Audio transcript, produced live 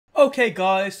Okay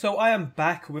guys, so I am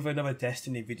back with another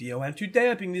Destiny video, and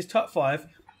today I bring these top 5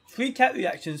 free cat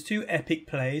reactions to epic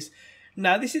plays.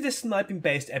 Now this is a sniping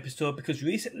based episode because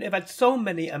recently I've had so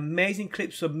many amazing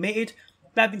clips submitted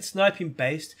that have been sniping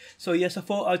based, so yes, I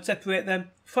thought I'd separate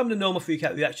them from the normal free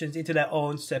cat reactions into their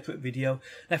own separate video.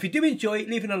 Now if you do enjoy it,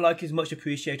 leaving a like is much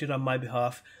appreciated on my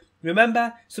behalf.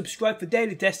 Remember, subscribe for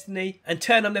daily Destiny and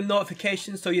turn on them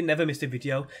notifications so you never miss a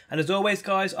video. And as always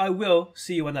guys, I will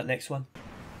see you on that next one.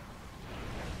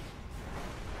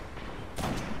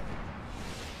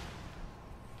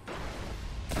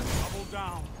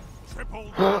 Down.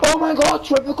 Triple. Oh my god,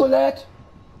 triple Collat!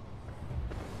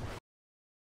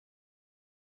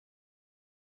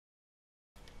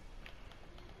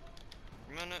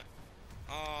 Men, du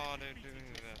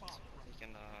vet, gick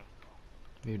in där.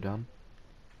 Vi är done.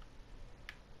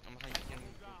 Ja, men han gick in.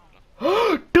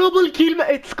 Double kill med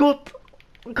ett skott!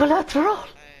 Collateral!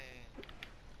 Nej.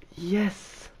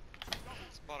 Yes!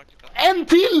 Spara klippet. En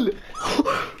till!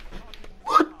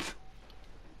 What?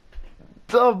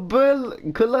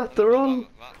 Double collateral!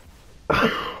 Va?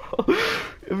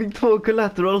 Jag fick 2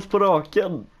 collaterals på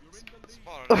raken.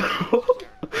 Spara det.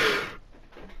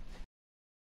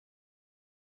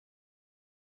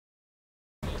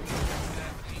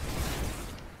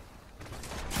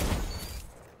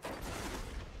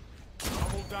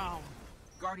 Double down.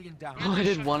 Guardian down. Oh, I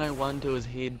did 101 to his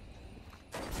head.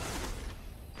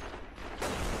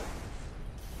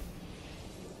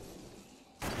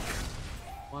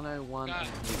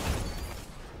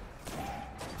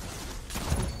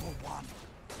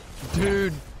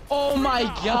 Dude! Oh my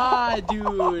god,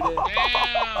 dude!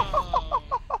 Damn!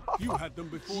 You had them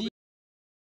before.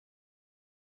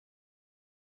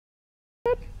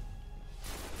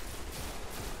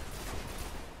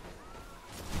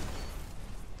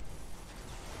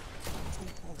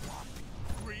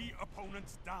 Three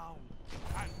opponents down.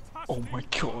 Fantastic. Oh my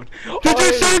god! Did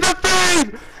you see the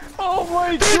feed? Oh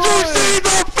my god! Did you see the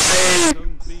feed?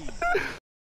 Don't be.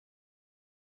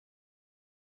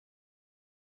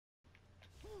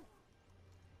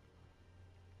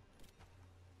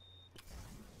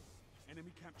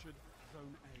 Enemy captured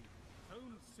Zone A.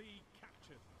 Zone C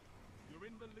captured. You're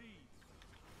in the lead.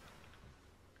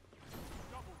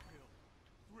 Double kill.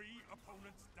 3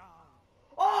 opponents down.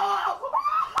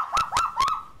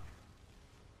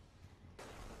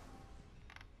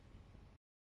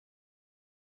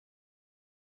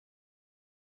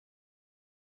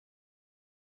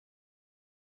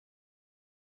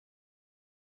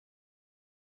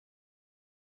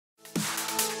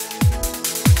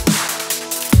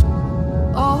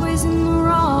 Always in the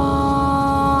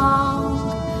wrong,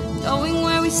 knowing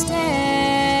where we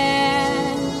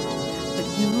stand, but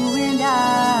you and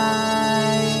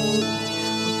I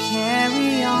will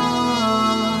carry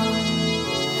on.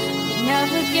 We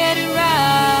never get it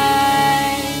right.